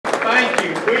Thank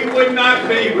you. We would not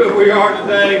be where we are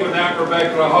today without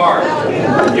Rebecca Hart.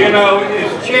 You know,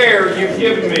 as chair, you've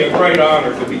given me a great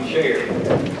honor to be chair.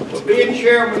 But being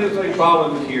chairman is a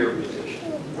volunteer position.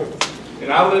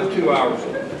 And I live 2 hours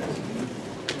away.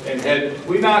 And had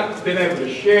we not been able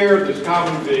to share this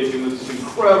common vision with this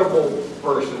incredible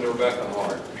person, Rebecca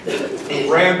Hart,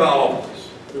 who ran the office,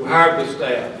 who hired the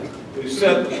staff, who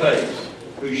set the pace,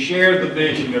 who shared the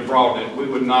vision and brought it, we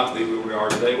would not be where we are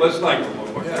today. Let's thank them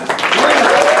one more time.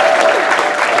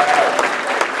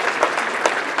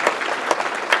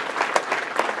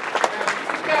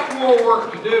 We've got more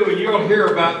work to do, and you'll hear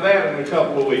about that in a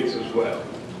couple of weeks as well.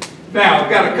 Now,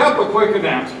 I've got a couple of quick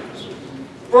announcements.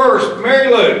 First, Mary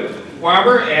Lou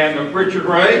Weimer and Richard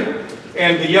Ray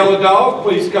and the Yellow Dog,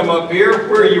 please come up here.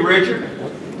 Where are you, Richard?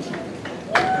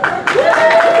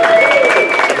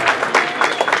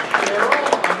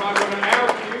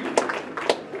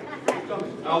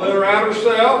 I'll let her out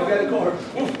herself. I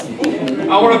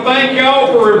want to thank y'all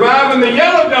for reviving the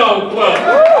Yellow Dog Club.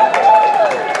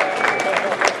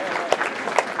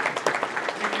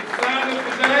 You can sign up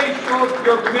today, show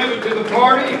your commitment to the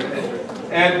party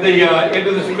at the end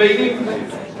of this meeting,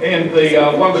 and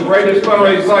one of the greatest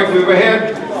fundraisers like we've ever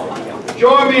had.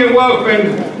 Join me in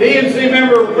welcoming DNC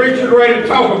member Richard Ray to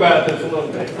talk about this a little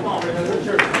bit. Come on,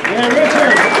 Richard. Yeah,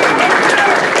 Richard.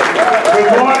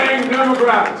 Good morning,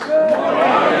 Democrats. Good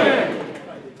morning.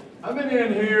 I've been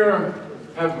in here,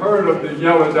 have heard of the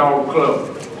Yellow Dog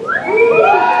Club.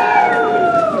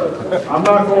 I'm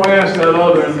not going to ask that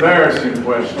other embarrassing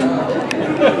question.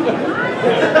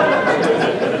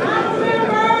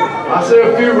 I see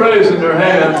a few raising their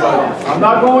hands, but I'm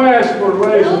not going to ask for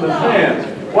raising the hands.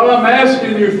 What I'm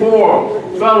asking you for,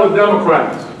 fellow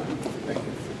Democrats,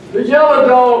 the Yellow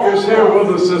Dog is here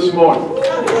with us this morning.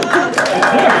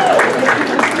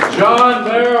 John,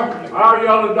 there, our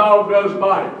Yellow Dog does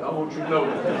bite. I want you to know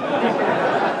that.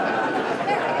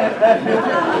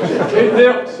 He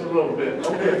dips a little bit.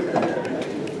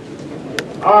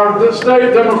 Our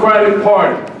state Democratic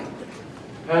Party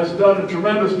has done a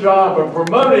tremendous job of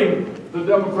promoting the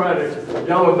Democratic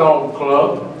Yellow Dog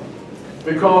Club,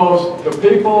 because the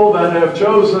people that have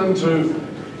chosen to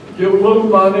give a little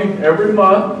money every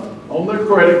month on their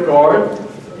credit card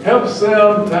helps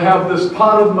them to have this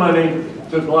pot of money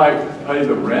to, like, pay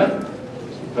the rent,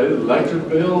 pay the electric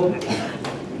bill,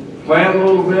 plan a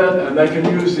little bit, and they can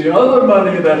use the other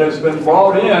money that has been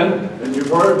brought in. And you've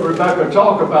heard Rebecca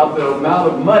talk about the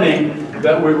amount of money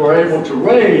that we were able to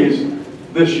raise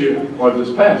this year, or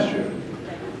this past year.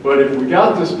 But if we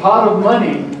got this pot of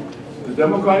money, the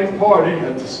Democratic Party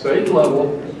at the state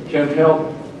level can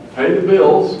help pay the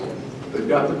bills. They've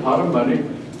got the pot of money.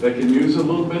 They can use a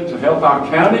little bit to help our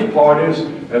county parties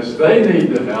as they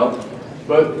need the help.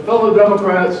 But fellow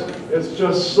Democrats, it's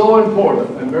just so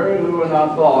important, and Mary Lou and I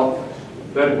thought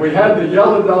that if we had the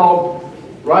Yellow Dog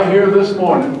right here this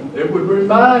morning, it would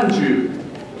remind you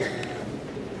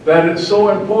that it's so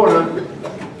important.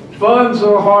 Funds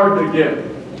are hard to get,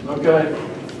 okay?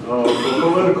 For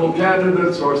political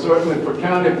candidates, or certainly for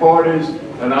county parties,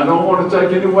 and I don't want to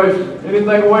take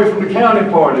anything away from the county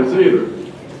parties either.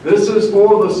 This is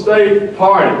for the state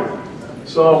party.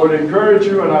 So I would encourage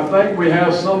you, and I think we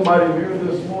have somebody here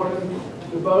this morning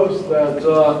to boast that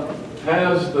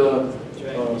has the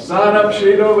sign-up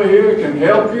sheet over here, can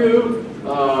help you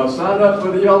sign up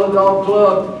for the Yellow Dog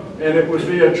Club, and it would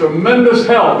be a tremendous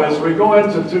help as we go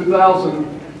into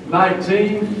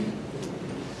 2019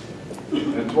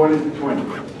 and 2020,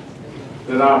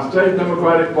 that our state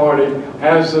Democratic Party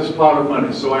has this pot of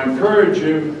money. So I encourage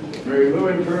you, Mary Lou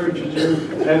encourages you,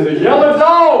 and the Yellow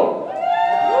Dog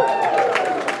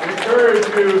encourage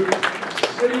you to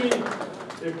see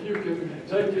if you can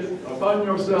take it upon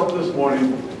yourself this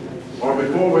morning, or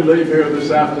before we leave here this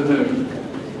afternoon,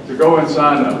 to go and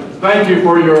sign up. Thank you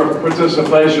for your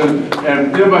participation,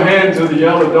 and give a hand to the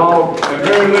Yellow Dog, and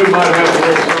Mary Lou might have a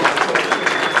little something.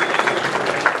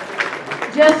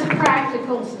 Just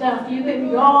practical stuff. You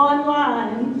can go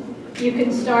online. You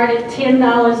can start at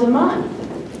 $10 a month.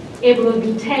 It will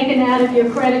be taken out of your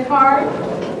credit card.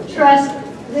 Trust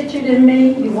Richard and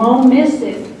me, you won't miss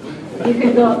it. You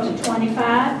can go up to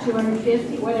 25,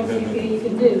 250, whatever you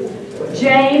can do.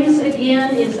 James,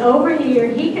 again, is over here.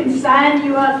 He can sign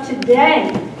you up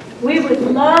today. We would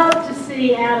love to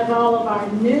see out of all of our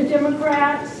new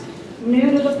Democrats,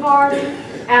 new to the party,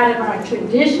 out of our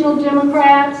traditional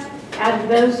Democrats, out of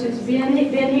those who's been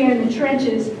here in the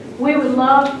trenches, we would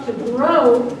love to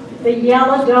grow the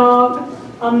Yellow Dog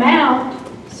amount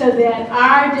so that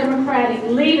our Democratic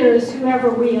leaders,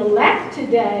 whoever we elect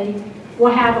today,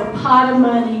 will have a pot of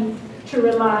money to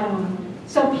rely on.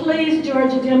 So please,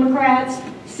 Georgia Democrats,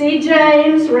 see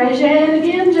James, raise your hand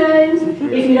again, James.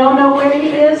 If you don't know where he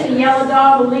is, the yellow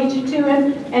dog will lead you to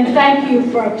him. And thank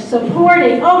you for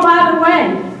supporting. Oh, by the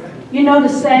way, you know the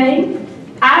saying,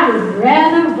 I would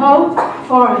rather vote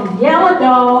for a yellow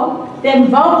dog than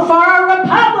vote for a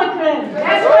Republican.